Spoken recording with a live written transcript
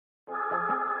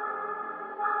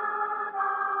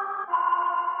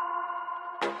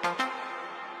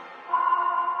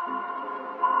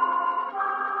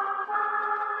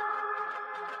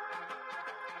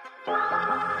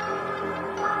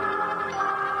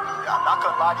I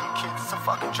couldn't lie to you kids, it's a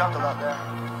fucking jungle out there.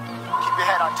 Keep your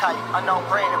head on tight, unknown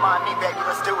brain and mind me, baby,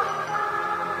 let's do it.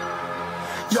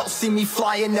 Y'all see me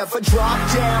flying, never drop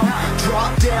down,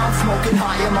 smoking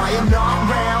high, I am not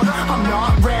round, I'm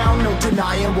not round, no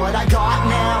denying what I got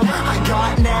now,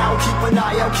 keep an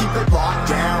eye out, keep it locked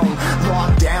down,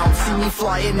 see me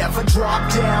flying, never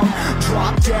drop down,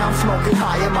 smoking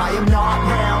high, I am not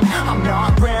round, I'm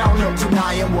not round, no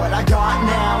denying what I got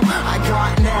now,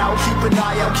 keep an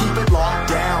eye out, keep it locked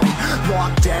down,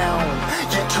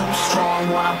 get too strong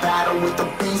when I battle with the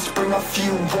beast, bring a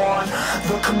few on,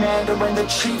 the commander and the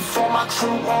chief on my crew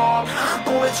on,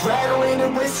 bullets rattling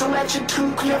and whistle at your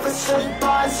toque, never sleep,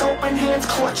 eyes open, hands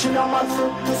clutching on my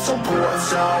loot, this a war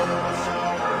zone.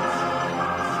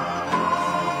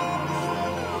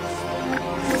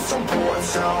 It's a war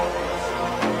zone.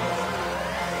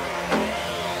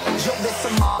 Yo, this a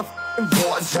motherfucking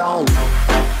war zone.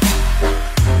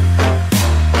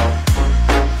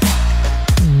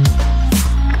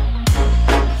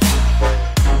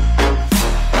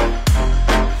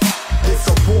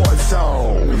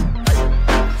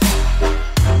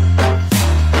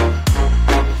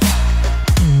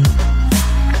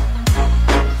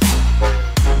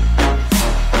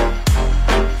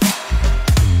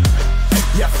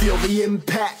 Feel the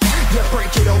impact, yeah, break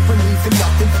it open, leaving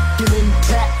nothing f***ing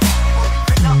intact.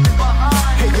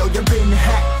 Hey yo, you been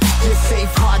hacked, you're safe,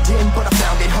 hard in, but I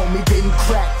found it, homie, been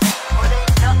cracked.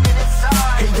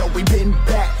 Hey yo, we been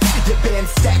back, your band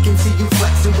stacking, see you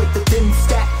flexing with the thin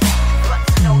stack.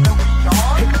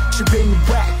 Hey, you been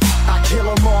whacked, I kill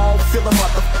them all, feel a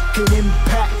motherfucking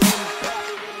impact.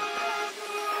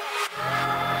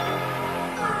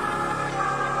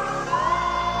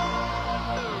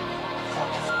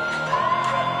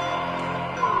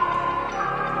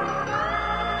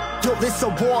 Yo, this a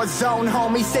war zone,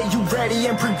 homie, say you ready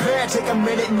and prepared. Take a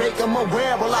minute and make them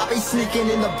aware. Well, I be sneaking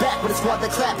in the back, but it's what the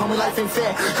clap, homie, life ain't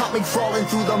fair. Caught me crawling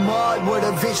through the mud where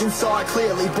the vision saw it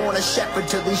clearly. Born a shepherd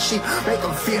to these sheep, make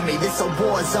them fear me. This a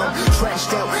war zone, trashed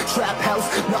out, trap house,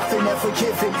 nothing ever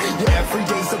given. Yeah, every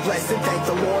day's a blessing, thank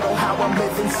the Lord, oh how I'm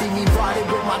living. See me riding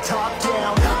with my top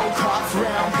down, oh cops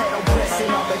round, pedal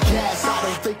pressing on the gas. I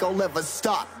don't think I'll ever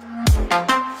stop.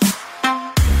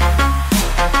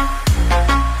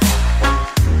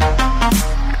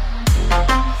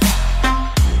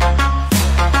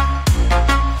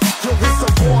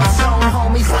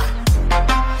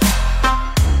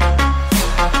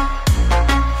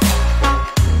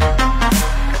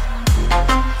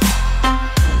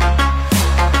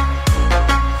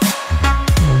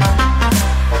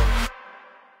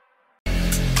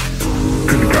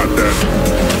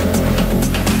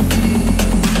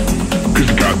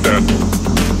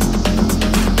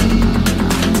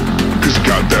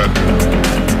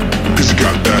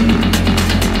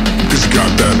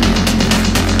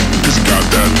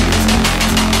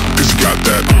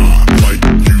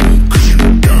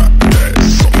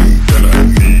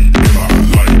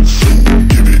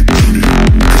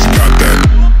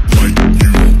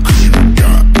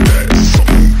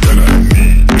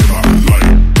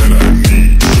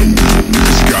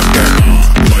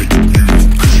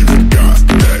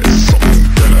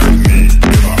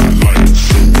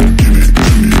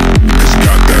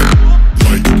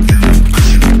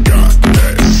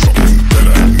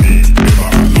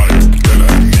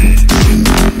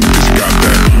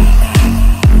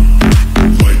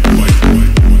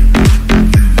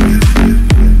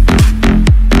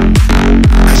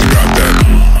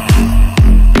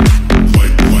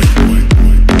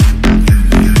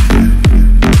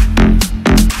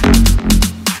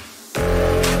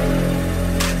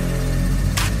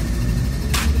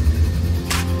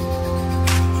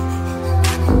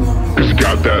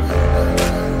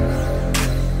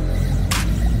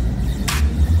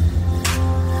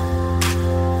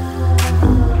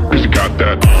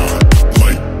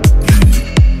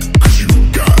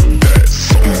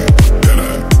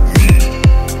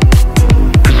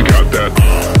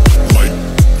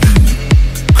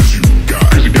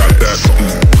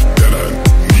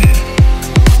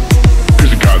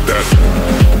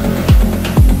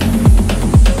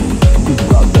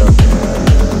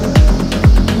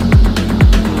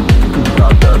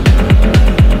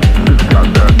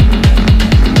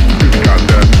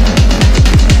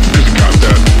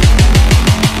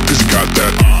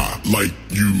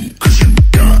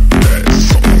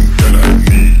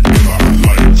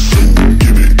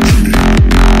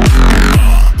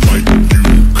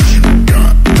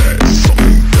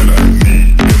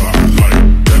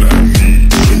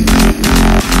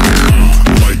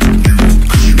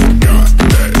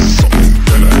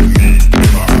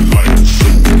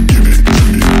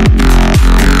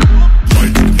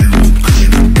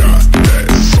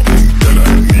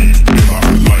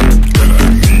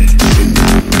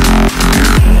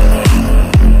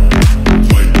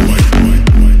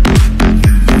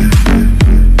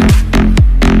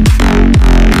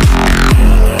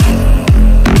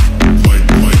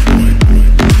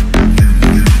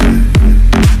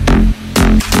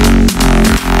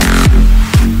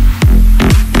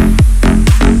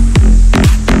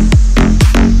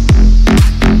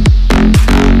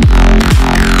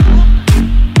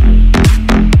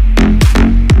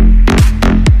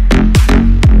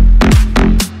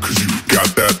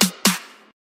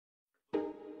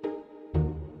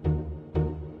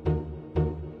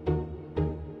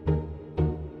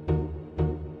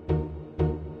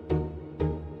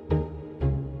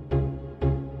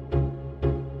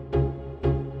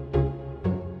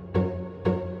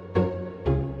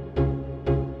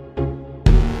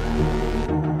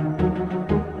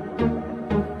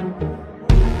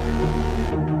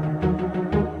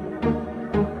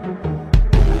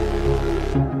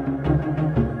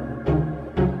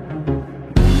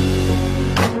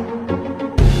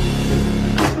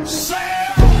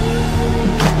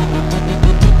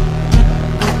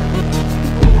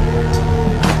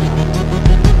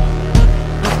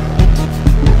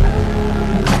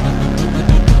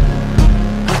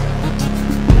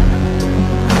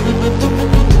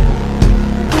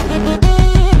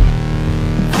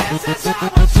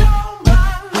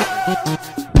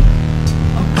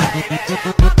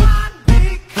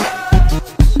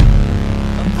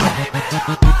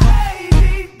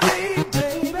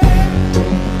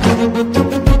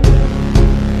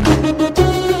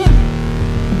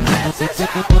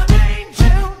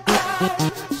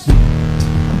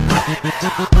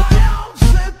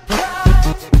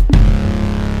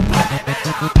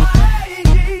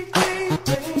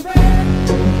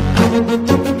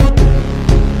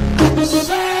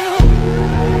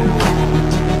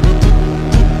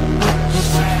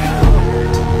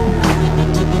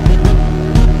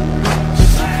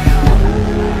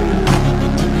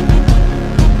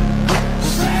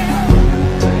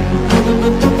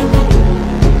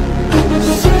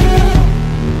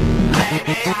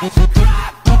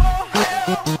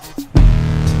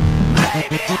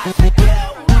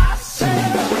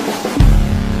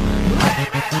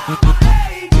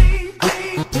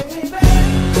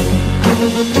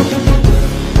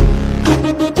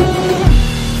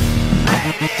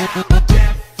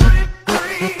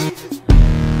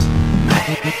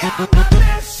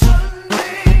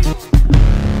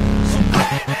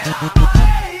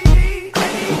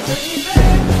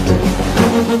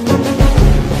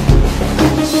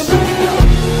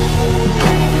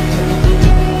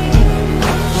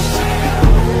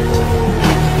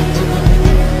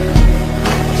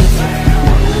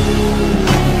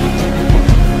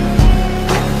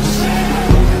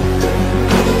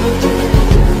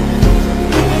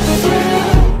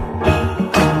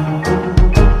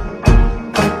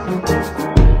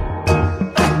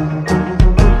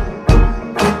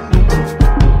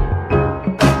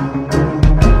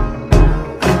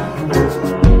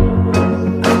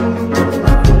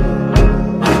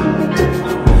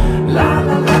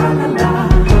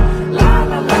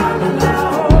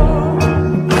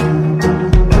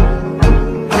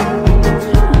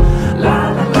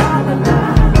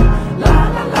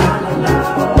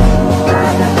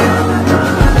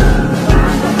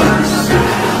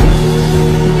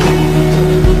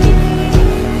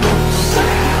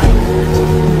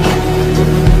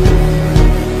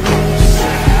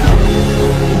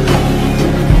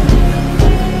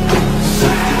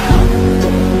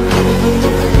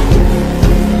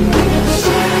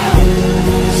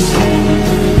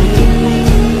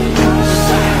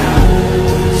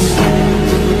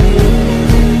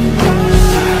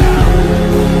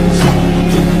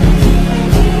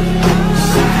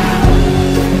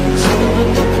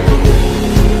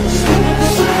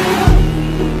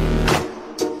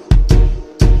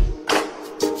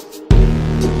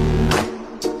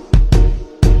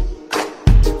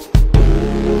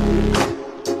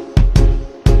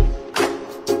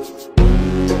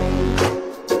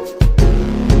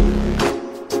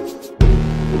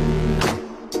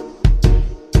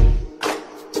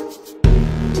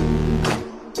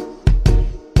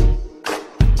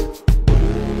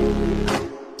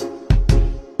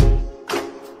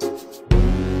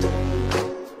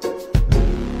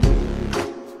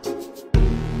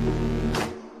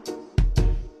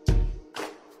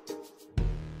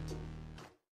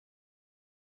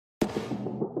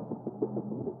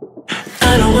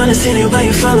 I don't wanna see the way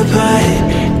you fall apart.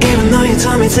 Even though you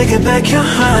told me to get back your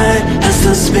heart, I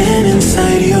still spin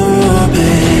inside your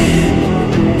orbit.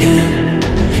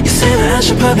 Yeah. You say that I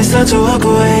should probably start to walk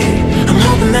away. I'm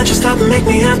hoping that you stop and make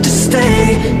me have to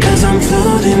stay, 'cause I'm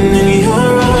floating in your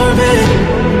orbit.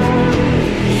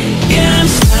 Yeah, I'm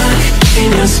stuck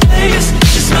in your space,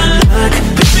 just my luck.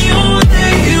 Put me on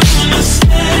where you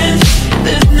understand.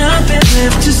 There's nothing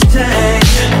left to say.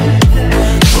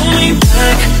 Pull me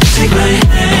back, take my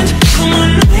hand, call my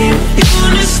name. You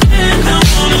understand, I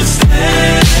wanna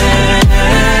stay.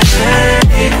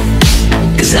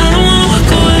 'Cause I don't wanna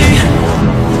walk away.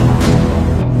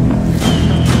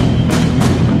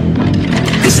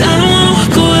 'Cause I don't wanna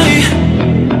walk away.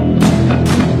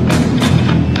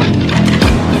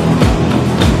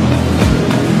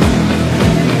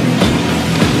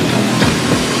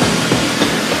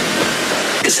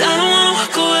 'Cause I don't wanna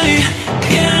walk away.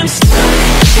 Yeah, I'm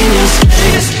stuck in your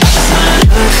space, just my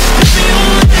luck. Put me on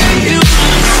where you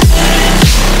understand.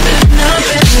 There's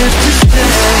nothing left to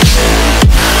say.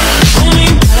 Pull me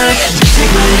back,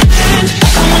 take my hand,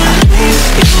 I wanna leave.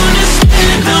 You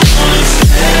understand, I wanna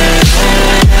stay. 'Cause I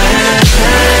don't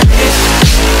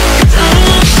wanna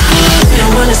walk away. I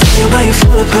wanna see you while you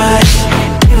fall apart.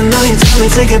 Even though you told me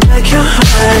to get back your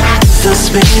heart, still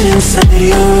spinning inside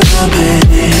your orbit.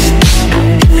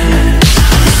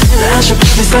 I should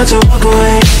probably start to walk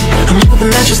away. I'm hoping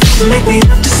that you stop and make me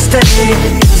have to stay,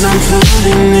 'cause I'm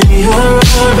floating in your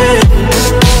orbit.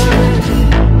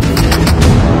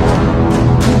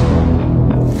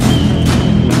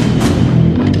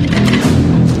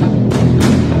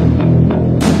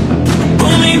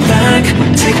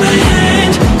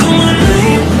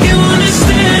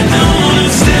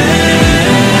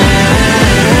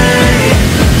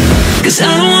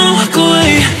 wanna walk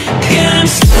away. Yeah, I'm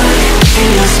stuck in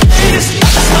your space.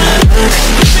 That's why I look,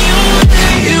 put me away.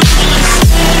 You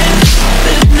understand,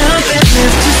 there's nothing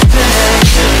left to say.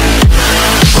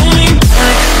 Pull me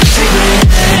back, take my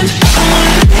hand. I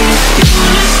wanna leave, you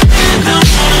understand, I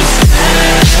wanna stay.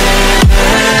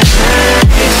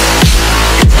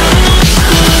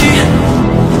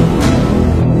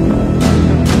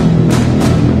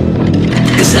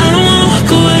 'Cause I don't wanna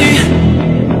walk away.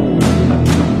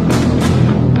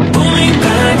 Pull me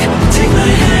back, take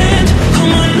my hand, call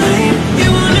my name. You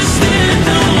understand,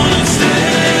 I wanna stay.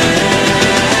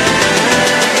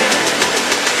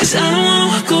 'Cause I don't wanna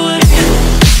walk away.